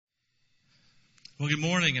Well, good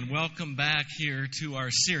morning and welcome back here to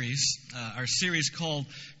our series called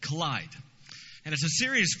Collide. And it's a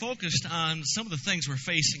series focused on some of the things we're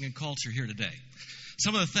facing in culture here today.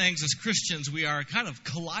 Some of the things as Christians we are kind of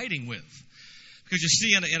colliding with. Because you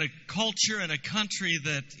see, in a culture, in a country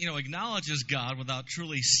that, acknowledges God without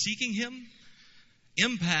truly seeking Him,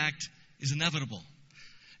 impact is inevitable.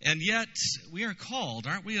 And yet, we are called,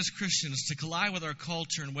 aren't we as Christians, to collide with our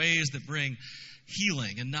culture in ways that bring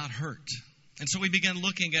healing and not hurt. And so we began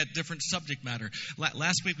looking at different subject matter.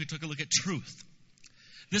 Last week we took a look at truth.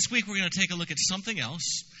 This week we're going to take a look at something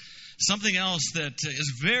else that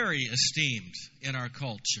is very esteemed in our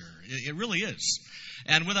culture. It really is.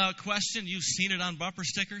 And without question, you've seen it on bumper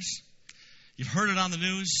stickers. You've heard it on the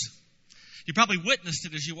news. You probably witnessed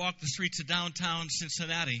it as you walk the streets of downtown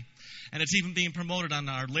Cincinnati. And it's even being promoted on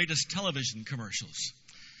our latest television commercials.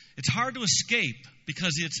 It's hard to escape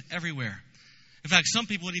because it's everywhere. In fact, some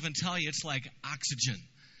people would even tell you it's like oxygen.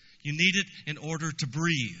 You need it in order to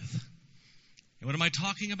breathe. And what am I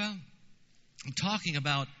talking about? I'm talking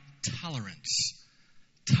about tolerance.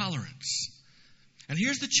 Tolerance. And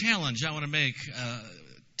here's the challenge I want to make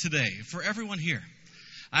today for everyone here.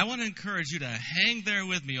 I want to encourage you to hang there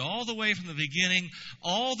with me all the way from the beginning,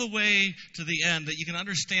 all the way to the end, that you can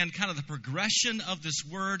understand kind of the progression of this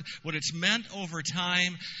word, what it's meant over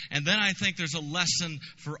time, and then I think there's a lesson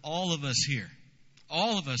for all of us here.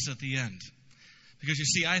 All of us at the end. Because you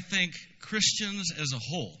see, I think Christians as a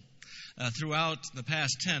whole, throughout the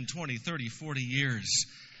past 10, 20, 30, 40 years,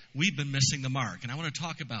 we've been missing the mark. And I want to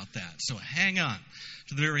talk about that. So hang on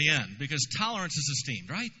to the very end, because tolerance is esteemed,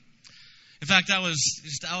 right? In fact, I was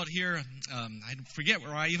just out here, I forget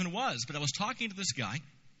where I even was, but I was talking to this guy.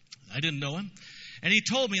 I didn't know him. And he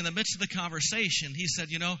told me in the midst of the conversation, he said,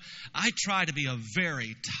 I try to be a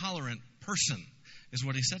very tolerant person, is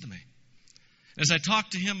what he said to me. As I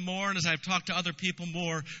talked to him more and as I've talked to other people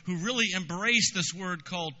more who really embrace this word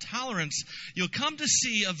called tolerance, you'll come to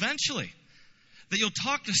see eventually that you'll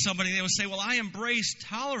talk to somebody and they will say, well, I embrace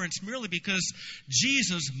tolerance merely because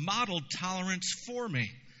Jesus modeled tolerance for me.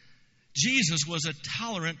 Jesus was a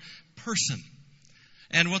tolerant person.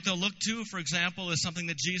 And what they'll look to, for example, is something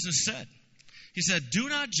that Jesus said. He said, do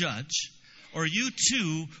not judge, or you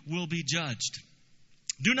too will be judged.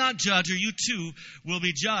 Do not judge, or you too will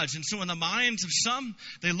be judged. And so in the minds of some,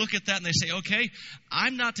 they look at that and they say, okay,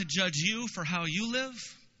 I'm not to judge you for how you live.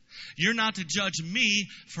 You're not to judge me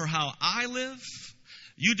for how I live.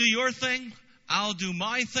 You do your thing, I'll do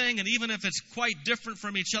my thing. And even if it's quite different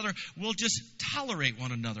from each other, we'll just tolerate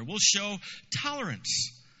one another. We'll show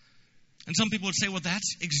tolerance. And some people would say, well,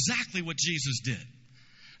 that's exactly what Jesus did.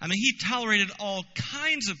 I mean, He tolerated all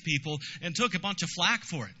kinds of people and took a bunch of flack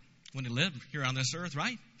for it when He lived here on this earth,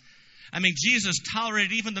 right? I mean, Jesus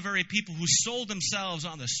tolerated even the very people who sold themselves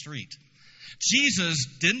on the street. Jesus,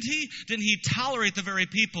 didn't He tolerate the very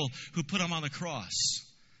people who put Him on the cross?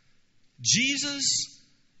 Jesus,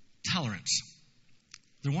 tolerance.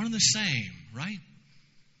 They're one and the same, right?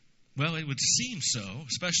 Well, it would seem so,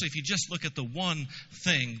 especially if you just look at the one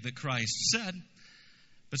thing that Christ said.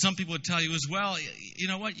 But some people would tell you as well, you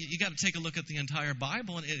know what, you got to take a look at the entire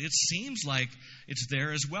Bible, and it seems like it's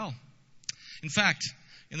there as well. In fact,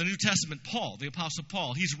 in the New Testament, Paul, the Apostle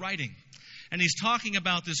Paul, he's writing, and he's talking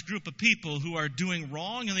about this group of people who are doing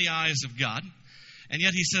wrong in the eyes of God, and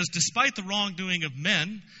yet he says, despite the wrongdoing of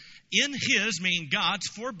men, in His, meaning God's,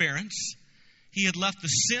 forbearance, He had left the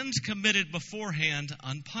sins committed beforehand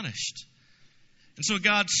unpunished. And so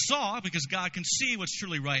God saw, because God can see what's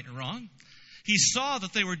truly right and wrong, He saw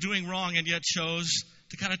that they were doing wrong and yet chose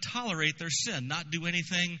to kind of tolerate their sin, not do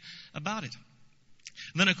anything about it.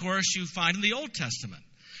 And then, of course, you find in the Old Testament,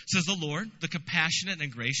 it says the Lord, the compassionate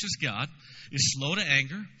and gracious God, is slow to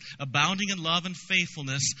anger, abounding in love and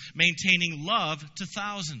faithfulness, maintaining love to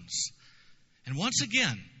thousands. And once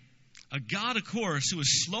again, a God, of course, who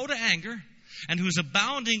is slow to anger and who is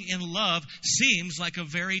abounding in love seems like a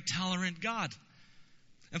very tolerant God.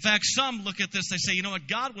 In fact, some look at this, they say,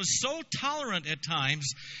 God was so tolerant at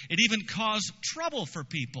times, it even caused trouble for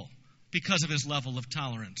people because of His level of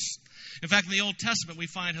tolerance. In fact, in the Old Testament, we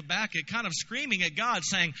find Habakkuk kind of screaming at God,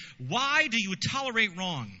 saying, why do you tolerate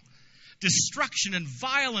wrong? Destruction and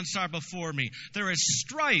violence are before me. There is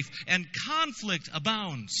strife and conflict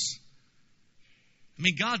abounds. I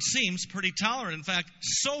mean, God seems pretty tolerant. In fact,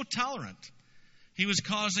 so tolerant. He was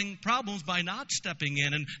causing problems by not stepping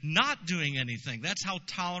in and not doing anything. That's how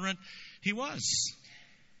tolerant He was.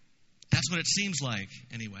 That's what it seems like,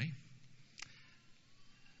 anyway.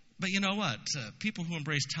 But you know what? People who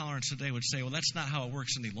embrace tolerance today would say, well, that's not how it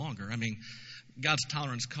works any longer. I mean, God's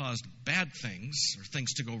tolerance caused bad things or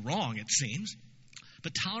things to go wrong, it seems.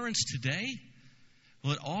 But tolerance today,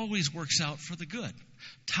 Well, it always works out for the good.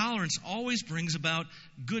 Tolerance always brings about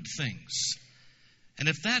good things. And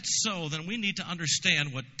if that's so, then we need to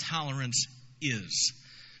understand what tolerance is.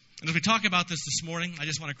 And as we talk about this morning, I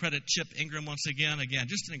just want to credit Chip Ingram once again. Again,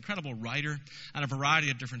 just an incredible writer on a variety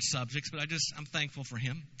of different subjects, but I'm thankful for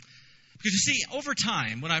him. Because you see, over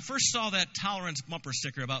time, when I first saw that tolerance bumper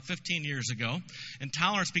sticker about 15 years ago, and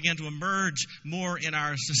tolerance began to emerge more in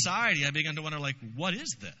our society, I began to wonder, what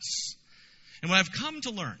is this? And what I've come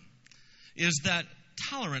to learn is that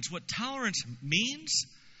what tolerance means,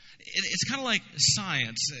 it's kind of like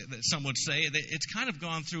science, some would say. It's kind of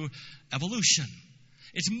gone through evolution.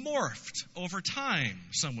 It's morphed over time,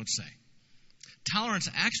 some would say. Tolerance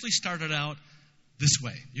actually started out this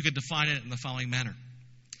way. You could define it in the following manner: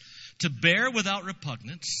 to bear without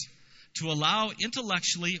repugnance, to allow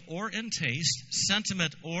intellectually or in taste,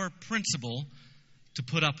 sentiment or principle to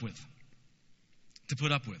put up with. To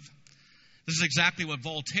put up with. This is exactly what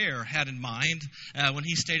Voltaire had in mind when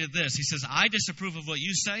he stated this. He says, "I disapprove of what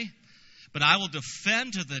you say, but I will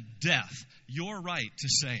defend to the death your right to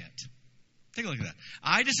say it." Take a look at that.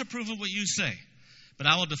 I disapprove of what you say, but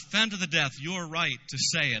I will defend to the death your right to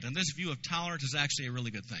say it. And this view of tolerance is actually a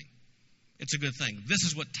really good thing. It's a good thing. This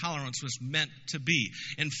is what tolerance was meant to be.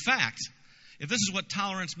 In fact, if this is what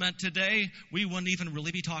tolerance meant today, we wouldn't even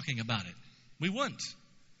really be talking about it. We wouldn't.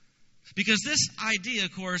 Because this idea,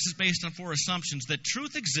 of course, is based on 4 assumptions: that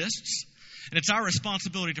truth exists, and it's our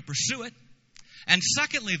responsibility to pursue it. And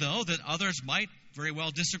secondly, though, that others might very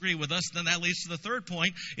well disagree with us. Then that leads to the third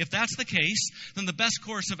point. If that's the case, then the best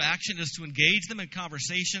course of action is to engage them in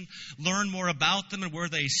conversation, learn more about them and where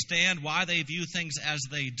they stand, why they view things as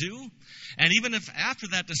they do. And even if after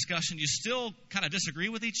that discussion you still kind of disagree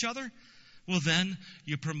with each other, well, then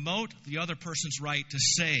you promote the other person's right to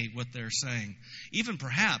say what they're saying, even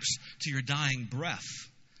perhaps to your dying breath.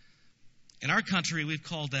 In our country, we've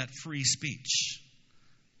called that free speech.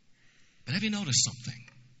 But have you noticed something?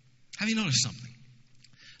 Have you noticed something?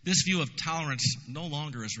 This view of tolerance no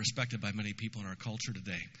longer is respected by many people in our culture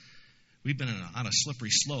today. We've been on a slippery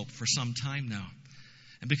slope for some time now.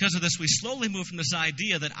 And because of this, we slowly move from this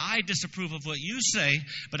idea that I disapprove of what you say,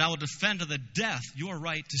 but I will defend to the death your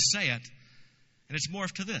right to say it. And it's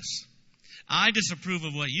morphed to this: I disapprove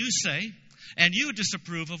of what you say, and you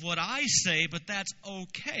disapprove of what I say, but that's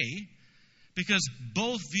okay because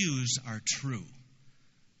both views are true.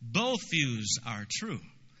 Both views are true.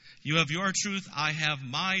 You have your truth, I have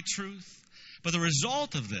my truth. But the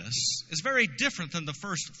result of this is very different than the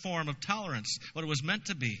first form of tolerance, what it was meant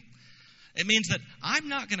to be. It means that I'm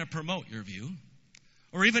not going to promote your view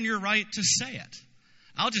or even your right to say it.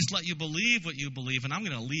 I'll just let you believe what you believe, and I'm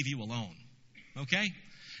going to leave you alone. Okay?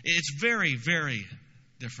 It's very, very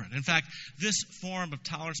different. In fact, this form of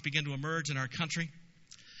tolerance began to emerge in our country,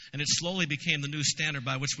 and it slowly became the new standard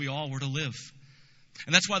by which we all were to live.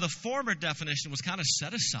 And that's why the former definition was kind of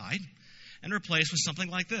set aside and replaced with something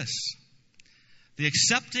like this: the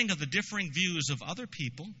accepting of the differing views of other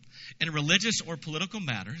people in religious or political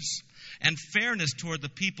matters, and fairness toward the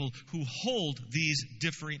people who hold these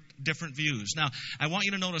different views. Now, I want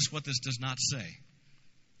you to notice what this does not say.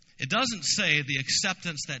 It doesn't say the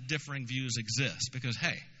acceptance that differing views exist, because,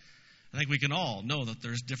 hey, I think we can all know that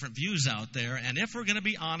there's different views out there, and if we're going to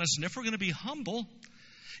be honest and if we're going to be humble,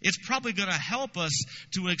 it's probably going to help us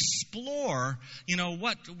to explore,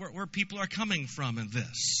 where people are coming from in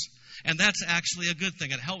this. And that's actually a good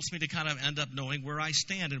thing. It helps me to kind of end up knowing where I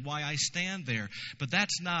stand and why I stand there. But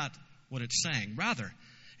that's not what it's saying. Rather,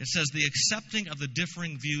 it says the accepting of the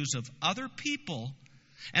differing views of other people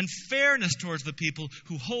and fairness towards the people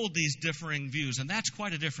who hold these differing views. And that's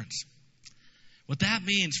quite a difference. What that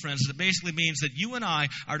means, friends, is it basically means that you and I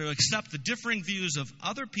are to accept the differing views of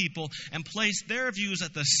other people and place their views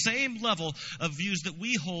at the same level of views that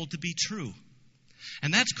we hold to be true.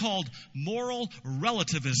 And that's called moral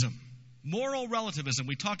relativism. Moral relativism.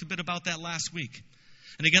 We talked a bit about that last week.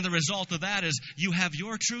 And again, the result of that is you have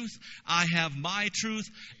your truth, I have my truth,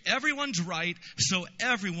 everyone's right, so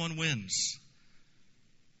everyone wins.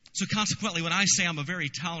 So consequently, when I say I'm a very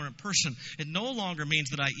tolerant person, it no longer means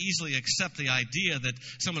that I easily accept the idea that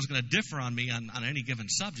someone's going to differ on me on any given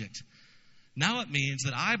subject. Now it means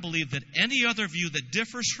that I believe that any other view that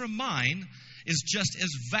differs from mine is just as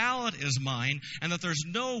valid as mine, and that there's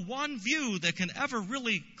no one view that can ever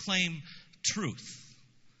really claim truth.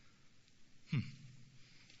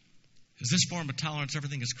 Is this form of tolerance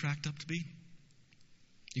everything is cracked up to be?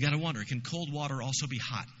 You got to wonder, can cold water also be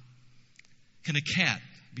hot? Can a cat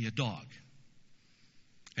be a dog?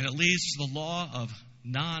 And it leads to the law of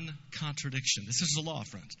non-contradiction. This is the law,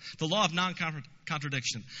 friends. The law of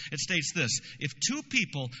non-contradiction. It states this: if two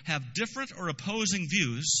people have different or opposing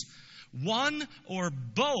views, one or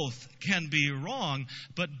both can be wrong,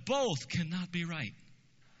 but both cannot be right.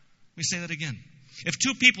 Let me say that again. If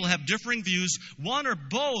two people have differing views, one or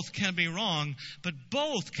both can be wrong, but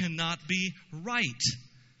both cannot be right.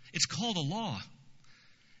 It's called a law.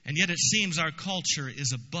 And yet it seems our culture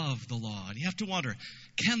is above the law. And you have to wonder,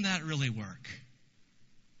 can that really work?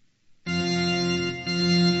 All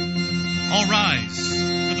rise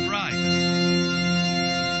for the bride.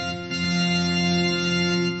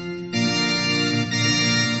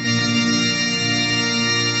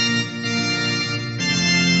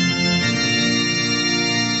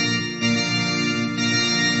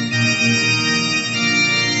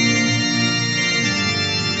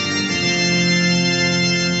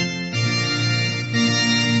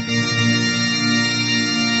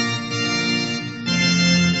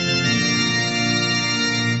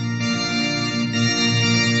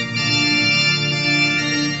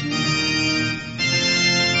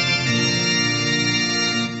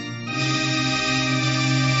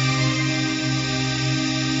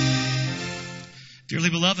 Dearly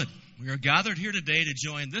beloved, we are gathered here today to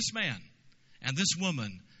join this man and this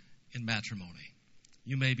woman in matrimony.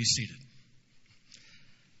 You may be seated.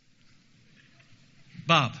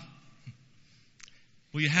 Bob,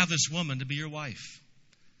 will you have this woman to be your wife,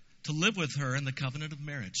 to live with her in the covenant of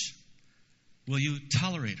marriage? Will you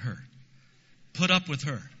tolerate her, put up with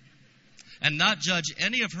her, and not judge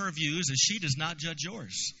any of her views as she does not judge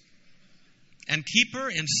yours? And keep her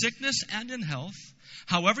in sickness and in health,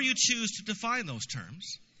 however you choose to define those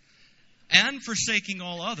terms, and forsaking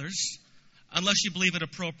all others, unless you believe it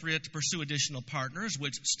appropriate to pursue additional partners,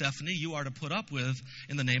 which, Stephanie, you are to put up with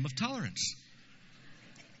in the name of tolerance.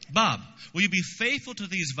 Bob, will you be faithful to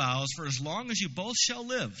these vows for as long as you both shall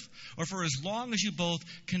live, or for as long as you both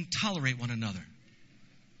can tolerate one another?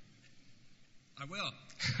 I will.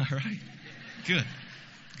 All right. Good.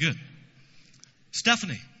 Good.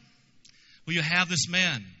 Stephanie, will you have this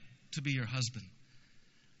man to be your husband,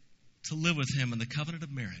 to live with him in the covenant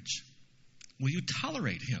of marriage? Will you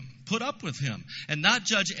tolerate him, put up with him, and not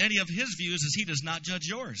judge any of his views as he does not judge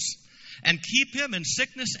yours? And keep him in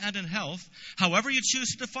sickness and in health, however you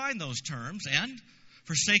choose to define those terms, and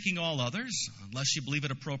forsaking all others, unless you believe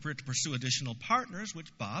it appropriate to pursue additional partners,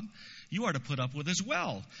 which, Bob, you are to put up with as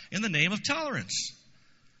well, in the name of tolerance.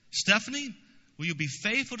 Stephanie, will you be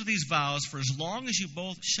faithful to these vows for as long as you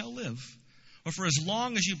both shall live, or for as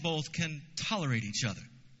long as you both can tolerate each other?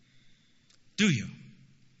 Do you?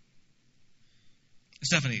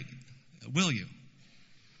 Stephanie, will you?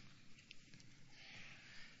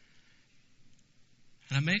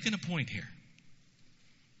 And I'm making a point here.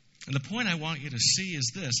 And the point I want you to see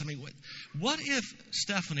is this. I mean, what if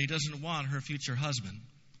Stephanie doesn't want her future husband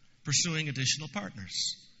pursuing additional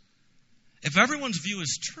partners? If everyone's view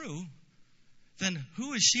is true, then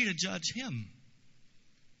who is she to judge him?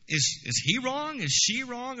 Is he wrong? Is she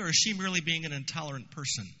wrong? Or is she merely being an intolerant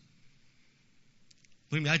person?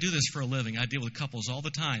 Believe me, I do this for a living. I deal with couples all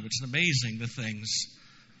the time. It's amazing the things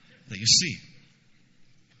that you see.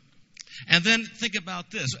 And then think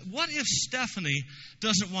about this. What if Stephanie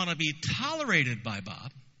doesn't want to be tolerated by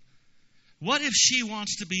Bob? What if she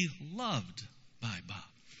wants to be loved by Bob?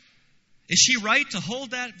 Is she right to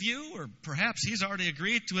hold that view? Or perhaps he's already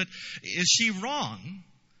agreed to it. Is she wrong?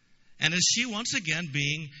 And is she once again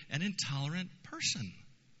being an intolerant person?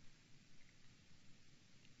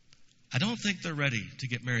 I don't think they're ready to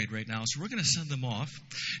get married right now, so we're going to send them off,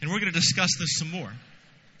 and we're going to discuss this some more.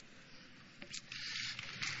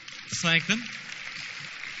 Thank them.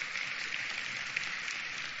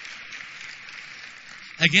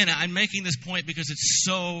 Again, I'm making this point because it's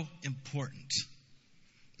so important.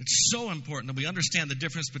 It's so important that we understand the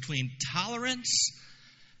difference between tolerance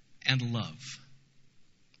and love.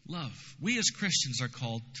 Love. We as Christians are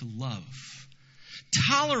called to love.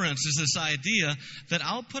 Tolerance is this idea that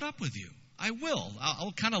I'll put up with you. I will.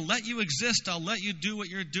 I'll kind of let you exist. I'll let you do what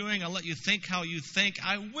you're doing. I'll let you think how you think.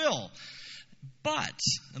 I will. But,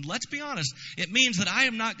 and let's be honest, it means that I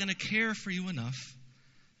am not going to care for you enough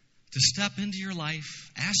to step into your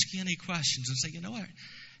life, ask you any questions, and say, you know what,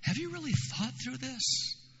 have you really thought through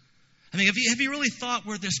this? I mean, have you really thought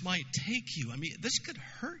where this might take you? I mean, this could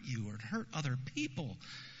hurt you or hurt other people.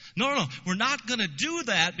 No, we're not going to do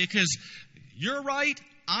that because you're right,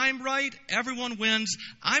 I'm right, everyone wins.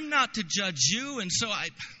 I'm not to judge you, and so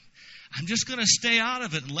I'm just going to stay out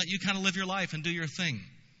of it and let you kind of live your life and do your thing.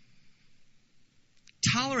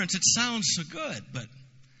 Tolerance, it sounds so good, but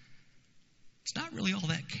it's not really all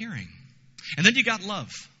that caring. And then you got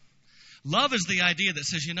love. Love is the idea that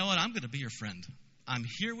says, you know what, I'm going to be your friend. I'm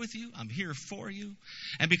here with you. I'm here for you.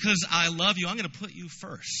 And because I love you, I'm going to put you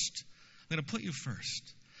first. I'm going to put you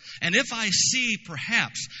first. And if I see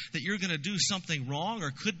perhaps that you're going to do something wrong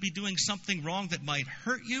or could be doing something wrong that might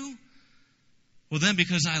hurt you, well then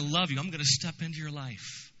because I love you, I'm going to step into your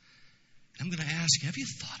life. I'm going to ask you, have you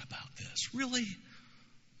thought about this? Really?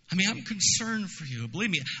 I mean, I'm concerned for you. Believe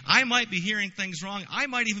me, I might be hearing things wrong. I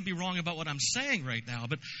might even be wrong about what I'm saying right now.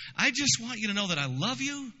 But I just want you to know that I love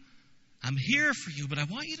you. I'm here for you, but I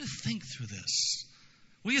want you to think through this.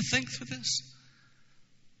 Will you think through this?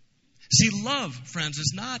 See, love, friends,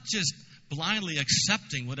 is not just blindly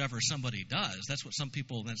accepting whatever somebody does. That's how some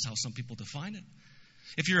people define it.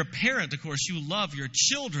 If you're a parent, of course, you love your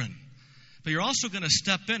children. But you're also going to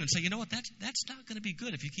step in and say, you know what, that's not going to be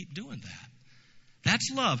good if you keep doing that.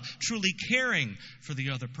 That's love, truly caring for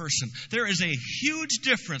the other person. There is a huge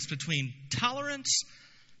difference between tolerance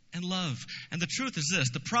and love. And the truth is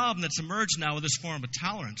this, the problem that's emerged now with this form of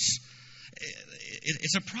tolerance,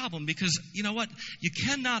 it's a problem because, you know what, you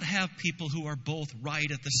cannot have people who are both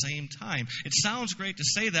right at the same time. It sounds great to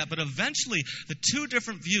say that, but eventually the two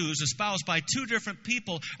different views espoused by two different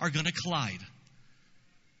people are going to collide.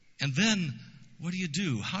 And then, what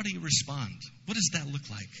do? How do you respond? What does that look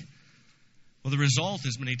like? Well, the result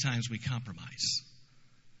is many times we compromise.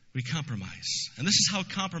 We compromise. And this is how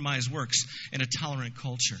compromise works in a tolerant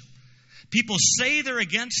culture. People say they're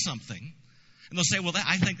against something, and they'll say, well,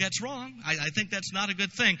 I think that's wrong. I think that's not a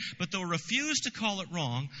good thing. But they'll refuse to call it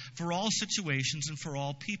wrong for all situations and for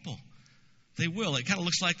all people. They will. It kind of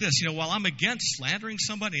looks like this. You know, while I'm against slandering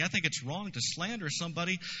somebody, I think it's wrong to slander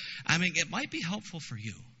somebody. I mean, it might be helpful for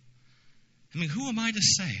you. I mean, who am I to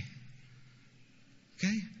say?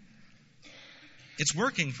 Okay? It's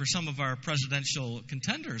working for some of our presidential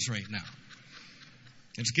contenders right now.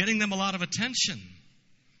 It's getting them a lot of attention.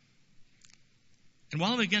 And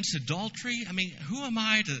while I'm against adultery, I mean, who am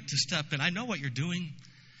I to step in? I know what you're doing,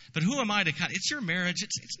 but who am I to it's your marriage.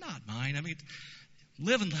 It's not mine. I mean,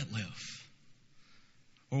 live and let live.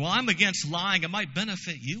 Or while I'm against lying, it might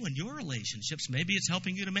benefit you and your relationships. Maybe it's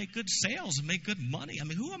helping you to make good sales and make good money. I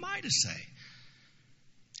mean, who am I to say?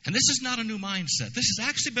 And this is not a new mindset. This has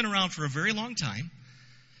actually been around for a very long time,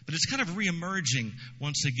 but it's kind of reemerging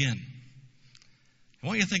once again. I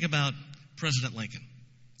want you to think about President Lincoln.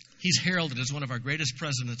 He's heralded as one of our greatest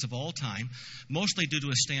presidents of all time, mostly due to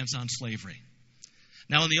his stance on slavery.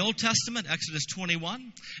 Now, in the Old Testament, Exodus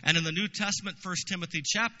 21, and in the New Testament, 1 Timothy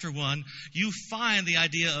chapter 1, you find the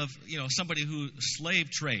idea of, somebody who slave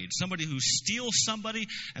trades, somebody who steals somebody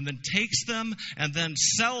and then takes them and then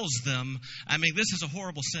sells them. I mean, this is a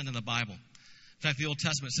horrible sin in the Bible. In fact, the Old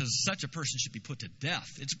Testament says such a person should be put to death.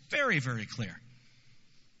 It's very, very clear.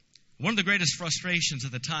 One of the greatest frustrations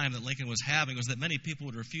at the time that Lincoln was having was that many people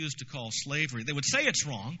would refuse to call slavery. They would say it's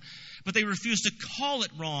wrong, but they refused to call it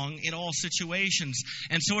wrong in all situations.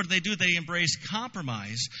 And so what did? They embraced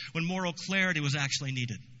compromise when moral clarity was actually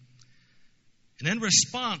needed. And in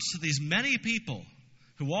response to these many people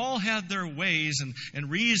who all had their ways and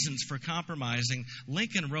reasons for compromising,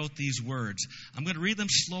 Lincoln wrote these words. I'm going to read them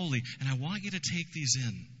slowly, and I want you to take these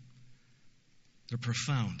in. They're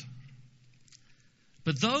profound.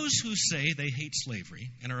 But those who say they hate slavery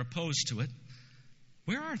and are opposed to it,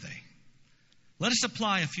 where are they? Let us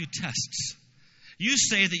apply a few tests. You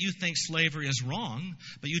say that you think slavery is wrong,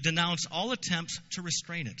 but you denounce all attempts to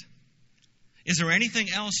restrain it. Is there anything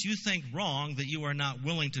else you think wrong that you are not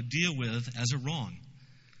willing to deal with as a wrong?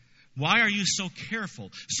 Why are you so careful,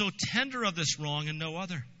 so tender of this wrong and no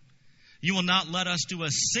other? You will not let us do a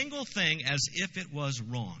single thing as if it was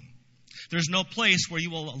wrong. There's no place where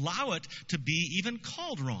you will allow it to be even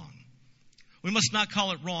called wrong. We must not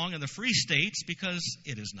call it wrong in the free states because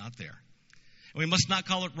it is not there. And we must not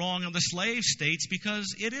call it wrong in the slave states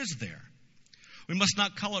because it is there. We must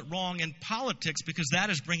not call it wrong in politics because that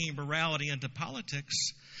is bringing morality into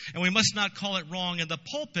politics. And we must not call it wrong in the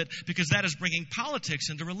pulpit because that is bringing politics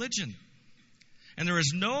into religion. And there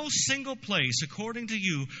is no single place, according to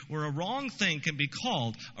you, where a wrong thing can be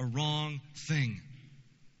called a wrong thing.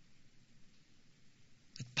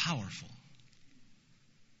 Powerful.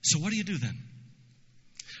 So what do you do then?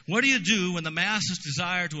 What do you do when the masses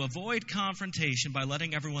desire to avoid confrontation by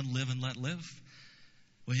letting everyone live and let live?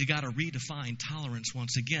 Well, you got to redefine tolerance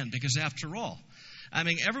once again, because after all, I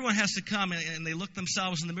mean, everyone has to come and they look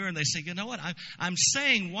themselves in the mirror and they say, you know what, I'm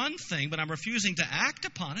saying one thing, but I'm refusing to act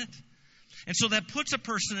upon it. And so that puts a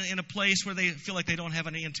person in a place where they feel like they don't have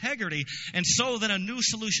any integrity. And so then a new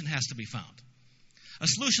solution has to be found. A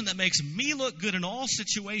solution that makes me look good in all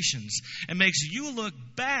situations and makes you look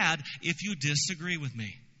bad if you disagree with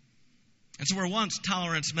me. And so where once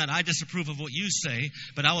tolerance meant, I disapprove of what you say,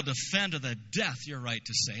 but I will defend to the death your right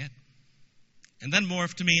to say it. And then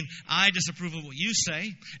morphed to mean, I disapprove of what you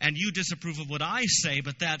say, and you disapprove of what I say,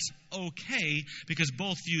 but that's okay because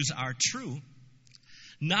both views are true.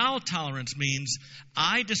 Now tolerance means,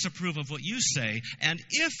 I disapprove of what you say, and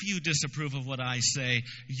if you disapprove of what I say,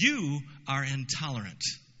 you are intolerant.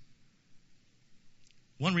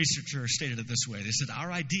 One researcher stated it this way. They said,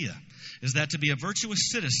 our idea is that to be a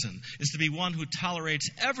virtuous citizen is to be one who tolerates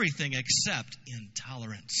everything except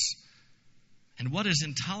intolerance. And what is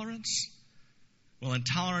intolerance? Well,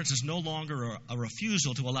 intolerance is no longer a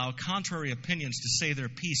refusal to allow contrary opinions to say their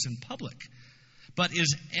piece in public, but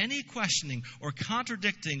is any questioning or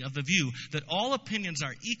contradicting of the view that all opinions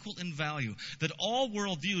are equal in value, that all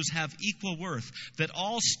worldviews have equal worth, that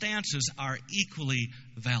all stances are equally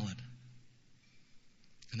valid.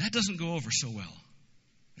 And that doesn't go over so well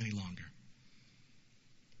any longer.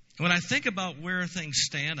 And when I think about where things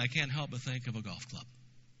stand, I can't help but think of a golf club.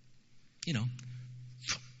 You know,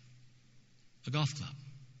 a golf club.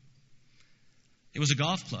 It was a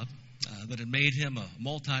golf club that had made him a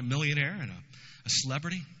multi-millionaire and a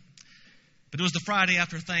celebrity. But it was the Friday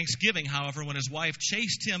after Thanksgiving, however, when his wife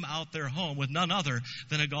chased him out their home with none other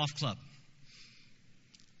than a golf club.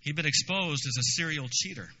 He'd been exposed as a serial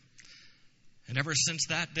cheater. And ever since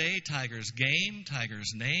that day, Tiger's game,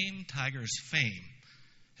 Tiger's name, Tiger's fame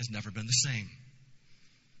has never been the same.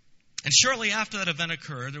 And shortly after that event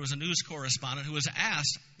occurred, there was a news correspondent who was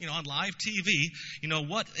asked, on live TV,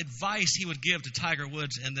 what advice he would give to Tiger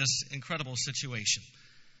Woods in this incredible situation.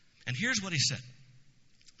 And here's what he said.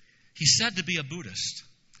 He said to be a Buddhist,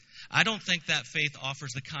 I don't think that faith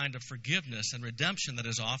offers the kind of forgiveness and redemption that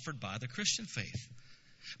is offered by the Christian faith.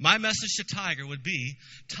 My message to Tiger would be,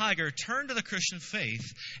 Tiger, turn to the Christian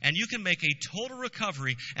faith, and you can make a total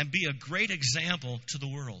recovery and be a great example to the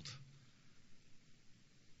world.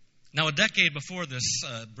 Now, a decade before this,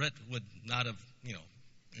 Britt would not have,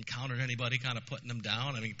 encountered anybody kind of putting him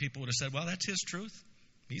down. I mean, people would have said, well, that's his truth.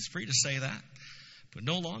 He's free to say that. But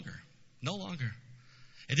no longer. No longer.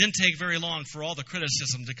 It didn't take very long for all the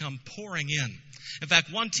criticism to come pouring in. In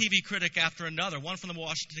fact, one TV critic after another, one from the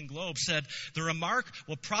Washington Globe, said the remark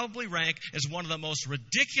will probably rank as one of the most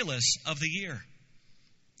ridiculous of the year.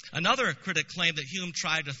 Another critic claimed that Hume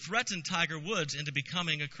tried to threaten Tiger Woods into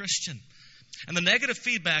becoming a Christian. And the negative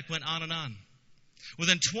feedback went on and on.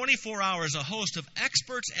 Within 24 hours, a host of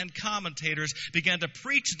experts and commentators began to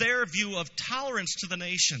preach their view of tolerance to the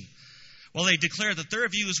nation. While they declared that their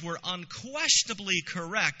views were unquestionably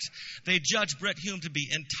correct, they judged Brit Hume to be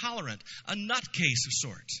intolerant, a nutcase of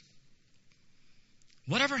sorts.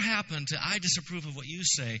 Whatever happened to I disapprove of what you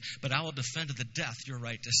say, but I will defend to the death your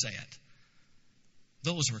right to say it.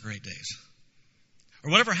 Those were great days. Or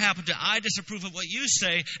whatever happened to I disapprove of what you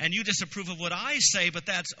say and you disapprove of what I say, but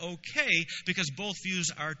that's okay because both views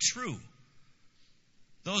are true.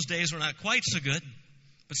 Those days were not quite so good,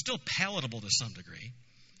 but still palatable to some degree.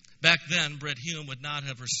 Back then, Brit Hume would not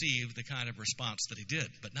have received the kind of response that he did,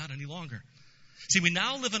 but not any longer. See, we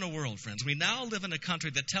now live in a world, friends. We now live in a country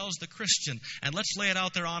that tells the Christian, and let's lay it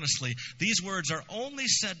out there honestly, these words are only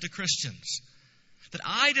said to Christians. That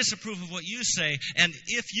I disapprove of what you say, and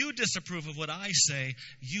if you disapprove of what I say,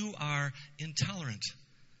 you are intolerant.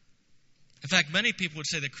 In fact, many people would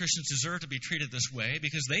say that Christians deserve to be treated this way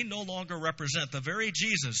because they no longer represent the very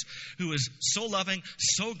Jesus who is so loving,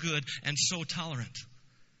 so good, and so tolerant.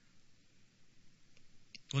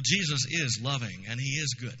 Well, Jesus is loving and he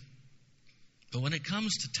is good. But when it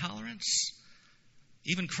comes to tolerance,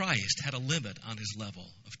 even Christ had a limit on his level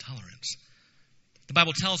of tolerance. The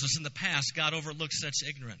Bible tells us in the past God overlooked such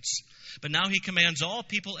ignorance. But now he commands all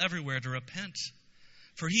people everywhere to repent.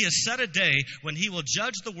 For he has set a day when he will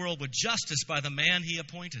judge the world with justice by the man he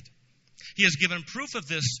appointed. He has given proof of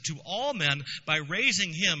this to all men by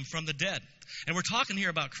raising him from the dead. And we're talking here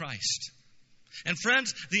about Christ. And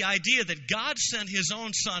friends, the idea that God sent his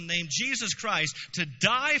own son named Jesus Christ to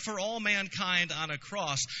die for all mankind on a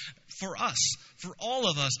cross, for us, for all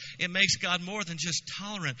of us, it makes God more than just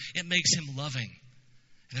tolerant. It makes him loving.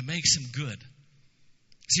 And it makes him good.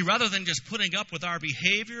 See, rather than just putting up with our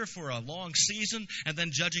behavior for a long season and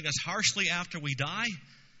then judging us harshly after we die,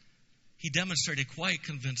 he demonstrated quite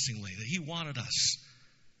convincingly that he wanted us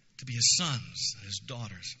to be his sons and his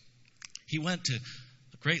daughters. He went to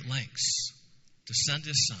great lengths to send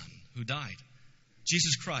his son who died.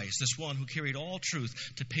 Jesus Christ, this one who carried all truth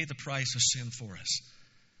to pay the price of sin for us.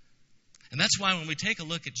 And that's why when we take a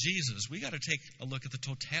look at Jesus, we got to take a look at the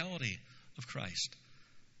totality of Christ.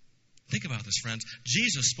 Think about this, friends.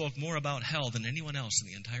 Jesus spoke more about hell than anyone else in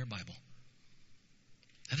the entire Bible.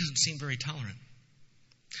 That doesn't seem very tolerant.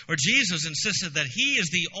 Where Jesus insisted that he is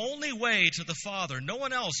the only way to the Father, no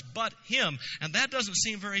one else but him, and that doesn't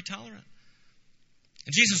seem very tolerant.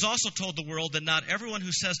 And Jesus also told the world that not everyone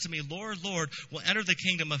who says to me, Lord, Lord, will enter the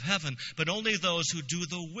kingdom of heaven, but only those who do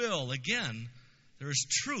the will. Again, there is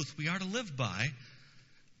truth we are to live by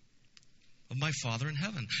of my Father in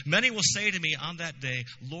heaven. Many will say to me on that day,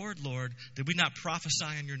 Lord, Lord, did we not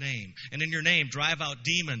prophesy in your name, and in your name drive out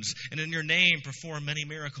demons, and in your name perform many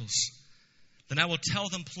miracles? Then I will tell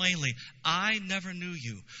them plainly, I never knew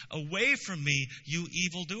you. Away from me, you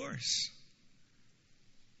evildoers.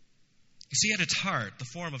 You see, at its heart, the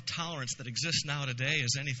form of tolerance that exists now today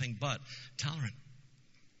is anything but tolerant.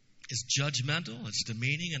 It's judgmental, it's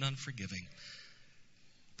demeaning and unforgiving.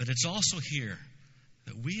 But it's also here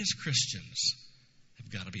that we as Christians have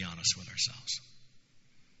got to be honest with ourselves.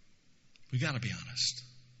 We've got to be honest.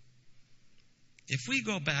 If we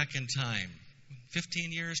go back in time,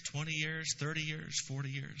 15 years, 20 years, 30 years, 40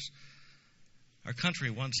 years, our country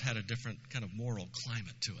once had a different kind of moral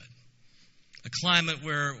climate to it. A climate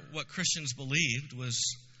where what Christians believed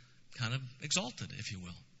was kind of exalted, if you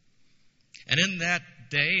will. And in that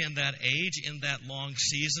day, in that age, in that long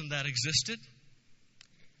season that existed,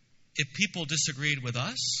 if people disagreed with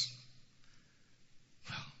us,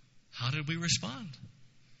 well, how did we respond?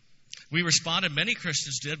 We responded, many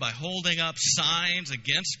Christians did, by holding up signs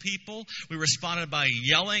against people. We responded by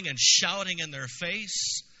yelling and shouting in their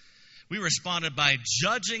face. We responded by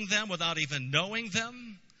judging them without even knowing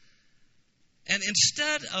them. And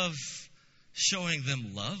instead of showing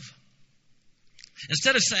them love,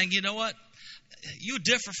 instead of saying, you know what, you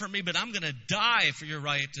differ from me, but I'm going to die for your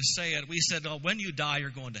right to say it, we said, oh, when you die,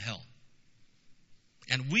 you're going to hell.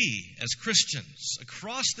 And we, as Christians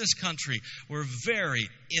across this country, were very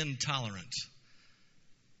intolerant.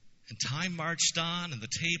 And time marched on and the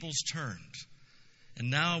tables turned.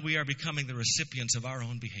 And now we are becoming the recipients of our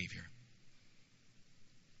own behavior.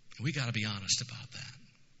 And we got to be honest about that.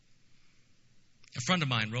 A friend of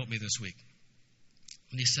mine wrote me this week,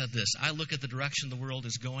 and he said this, I look at the direction the world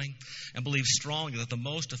is going and believe strongly that the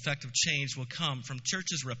most effective change will come from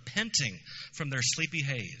churches repenting from their sleepy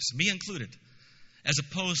haze, me included, as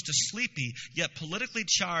opposed to sleepy yet politically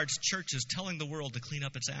charged churches telling the world to clean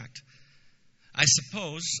up its act. I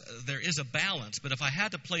suppose there is a balance, but if I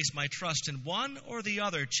had to place my trust in one or the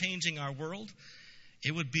other changing our world,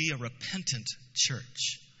 it would be a repentant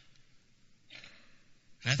church.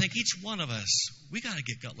 And I think each one of us, we got to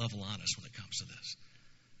get gut level honest when it comes to this.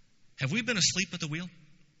 Have we been asleep at the wheel?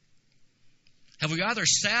 Have we either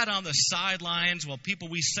sat on the sidelines while people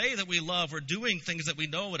we say that we love were doing things that we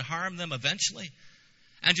know would harm them eventually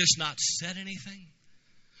and just not said anything?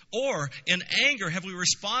 Or in anger, have we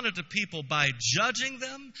responded to people by judging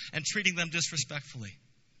them and treating them disrespectfully?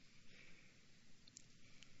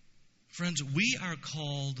 Friends, we are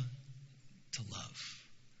called to love.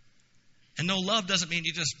 And no, love doesn't mean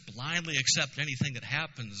you just blindly accept anything that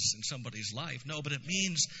happens in somebody's life. No, but it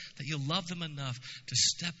means that you love them enough to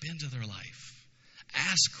step into their life.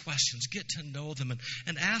 Ask questions, get to know them,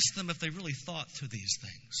 and ask them if they really thought through these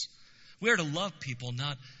things. We are to love people,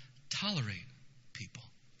 not tolerate people.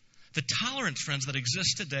 The tolerance, friends, that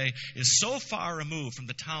exists today is so far removed from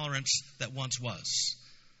the tolerance that once was.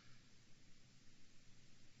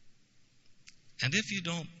 And if you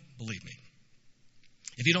don't believe me,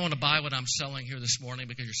 if you don't want to buy what I'm selling here this morning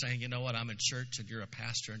because you're saying, you know what, I'm in church and you're a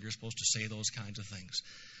pastor and you're supposed to say those kinds of things.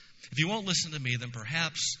 If you won't listen to me, then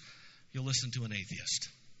perhaps you'll listen to an atheist.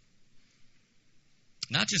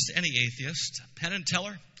 Not just any atheist, Penn and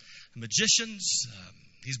Teller, magicians.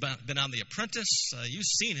 He's been on The Apprentice. You've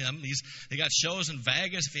seen him. They got shows in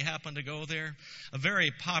Vegas if you happen to go there. A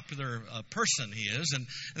very popular person he is. And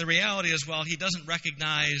the reality is, while he doesn't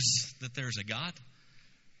recognize that there's a God,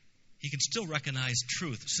 he can still recognize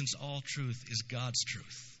truth, since all truth is God's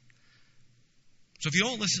truth. So if you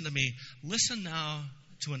don't listen to me, listen now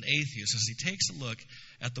to an atheist as he takes a look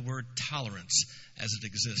at the word tolerance as it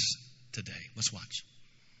exists today. Let's watch.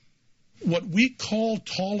 What we call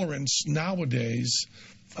tolerance nowadays,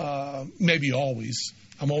 maybe always,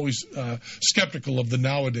 I'm always skeptical of the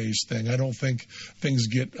nowadays thing. I don't think things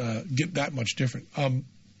get that much different.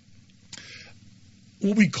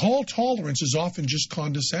 What we call tolerance is often just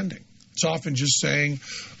condescending. It's often just saying,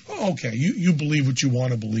 okay, you believe what you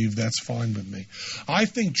want to believe, that's fine with me. I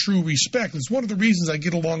think true respect, it's one of the reasons I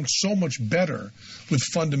get along so much better with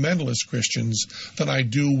fundamentalist Christians than I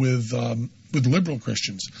do with liberal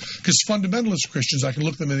Christians. Because fundamentalist Christians, I can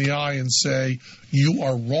look them in the eye and say, you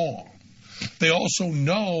are wrong. They also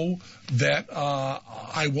know that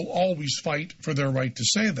I will always fight for their right to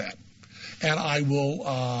say that. and I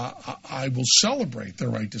will celebrate their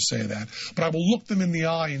right to say that. But I will look them in the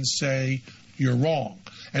eye and say, you're wrong.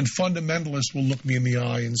 And fundamentalists will look me in the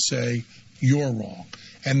eye and say, you're wrong.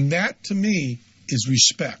 And that, to me, is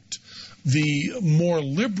respect. The more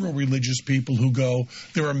liberal religious people who go,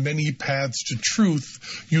 there are many paths to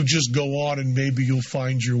truth, you just go on and maybe you'll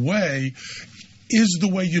find your way, is the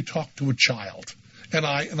way you talk to a child. And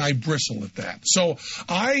I bristle at that. So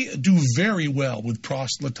I do very well with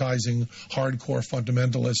proselytizing hardcore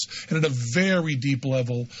fundamentalists. And at a very deep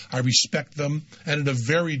level, I respect them. And at a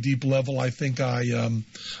very deep level, I think I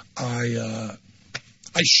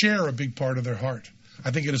share a big part of their heart.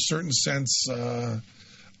 I think in a certain sense, I'm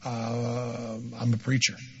a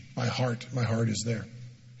preacher. My heart is there.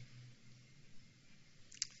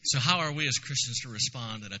 So how are we as Christians to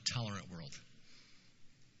respond in a tolerant world?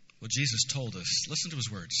 Well, Jesus told us, listen to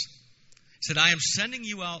his words. He said, I am sending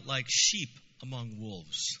you out like sheep among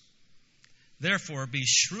wolves. Therefore, be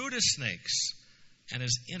shrewd as snakes and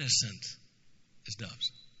as innocent as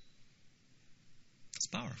doves. It's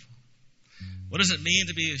powerful. What does it mean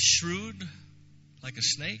to be shrewd like a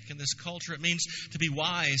snake in this culture? It means to be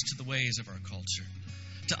wise to the ways of our culture,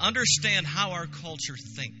 to understand how our culture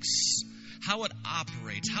thinks, how it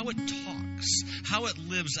operates, how it talks, how it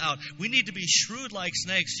lives out. We need to be shrewd like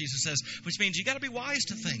snakes, Jesus says, which means you got to be wise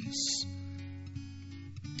to things.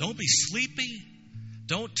 Don't be sleepy.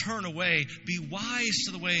 Don't turn away. Be wise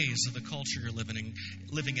to the ways of the culture you're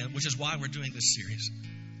living in, which is why we're doing this series.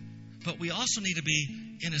 But we also need to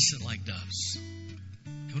be innocent like doves.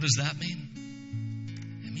 And what does that mean?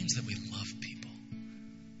 It means that we love people.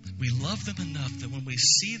 We love them enough that when we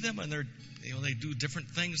see them and they do different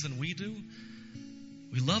things than we do,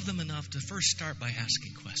 we love them enough to first start by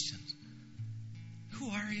asking questions. Who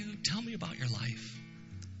are you? Tell me about your life.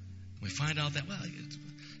 We find out that,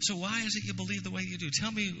 so why is it you believe the way you do?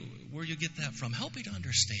 Tell me where you get that from. Help me to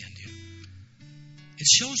understand you. It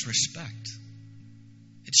shows respect.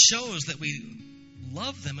 It shows that we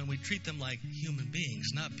love them and we treat them like human beings,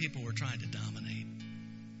 not people we're trying to dominate.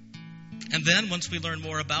 And then once we learn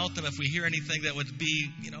more about them, if we hear anything that would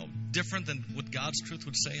be, different than what God's truth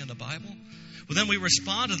would say in the Bible, well, then we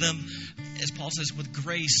respond to them, as Paul says, with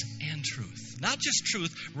grace and truth. Not just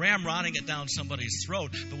truth, ramrodding it down somebody's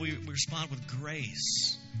throat, but we respond with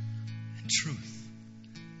grace and truth.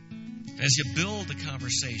 As you build a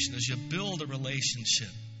conversation, as you build a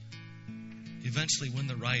relationship, you eventually win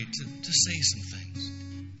the right to say some things.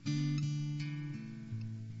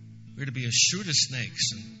 We're to be as shrewd as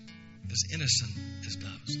snakes and as innocent as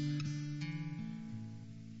doves.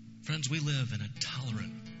 Friends, we live in a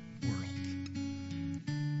tolerant world.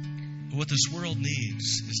 But what this world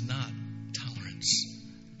needs is not tolerance.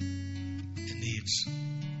 It needs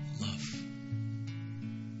love.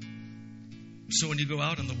 So when you go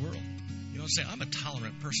out in the world, you don't say, I'm a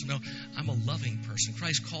tolerant person. No, I'm a loving person.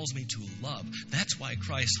 Christ calls me to love. That's why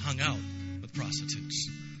Christ hung out with prostitutes.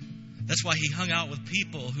 That's why he hung out with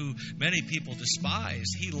people who many people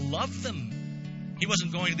despised. He loved them. He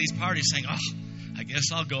wasn't going to these parties saying, I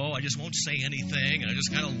guess I'll go. I just won't say anything. And I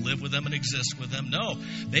just kind of live with them and exist with them. No,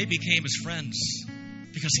 they became his friends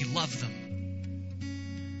because he loved them.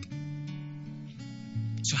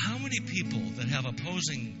 So how many people that have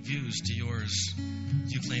opposing views to yours do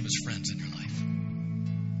you claim as friends in your life?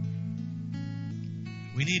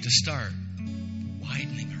 We need to start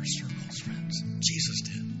widening our circles, friends. Jesus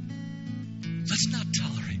did. Let's not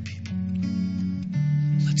tolerate people.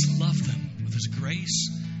 Let's love them with his grace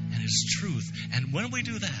and his truth. And when we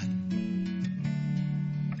do that,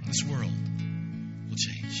 this world will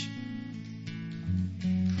change.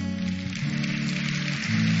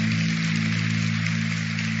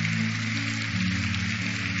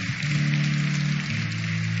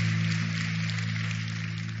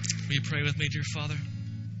 Will you pray with me, dear Father?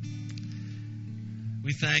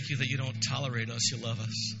 We thank you that you don't tolerate us, you love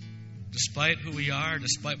us. Despite who we are,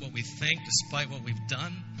 despite what we think, despite what we've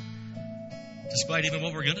done, despite even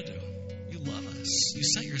what we're going to do, you love us. You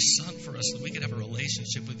sent your Son for us so that we could have a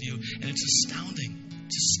relationship with you, and it's astounding.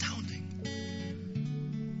 It's astounding.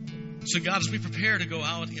 So God, as we prepare to go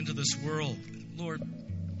out into this world, Lord,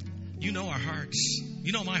 you know our hearts.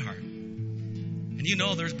 You know my heart. And you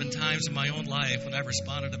know there's been times in my own life when I've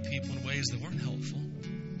responded to people in ways that weren't helpful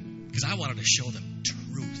because I wanted to show them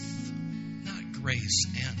truth, not grace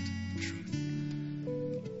and truth.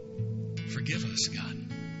 Forgive us, God.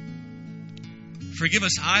 Forgive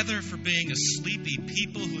us either for being a sleepy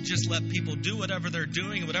people who just let people do whatever they're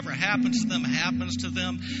doing and whatever happens to them happens to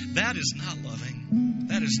them. That is not loving.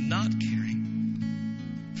 That is not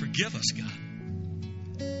caring. Forgive us, God.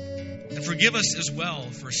 And forgive us as well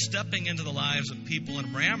for stepping into the lives of people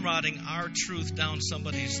and ramrodding our truth down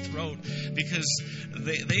somebody's throat because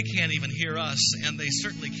they can't even hear us, and they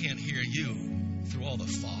certainly can't hear you through all the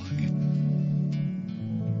fog.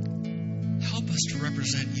 Help us to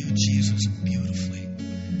represent you, Jesus, beautifully.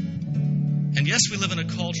 And yes, we live in a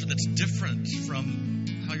culture that's different from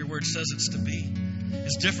how your word says it's to be.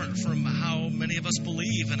 It's different from how many of us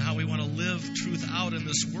believe and how we want to live truth out in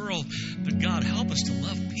this world. But God, help us to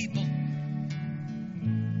love people.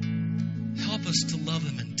 Help us to love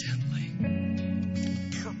them intently,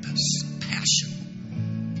 purpose, passion,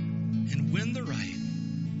 and when the right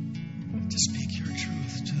to speak your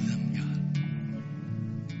truth to them,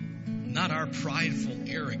 God. Not our prideful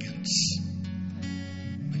arrogance,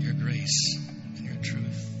 but your grace and your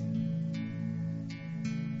truth.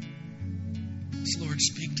 So Lord,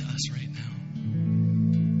 speak to us right now.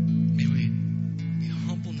 May we be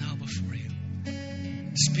humble now before you.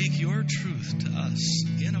 Speak your truth to us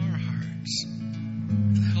in our hearts.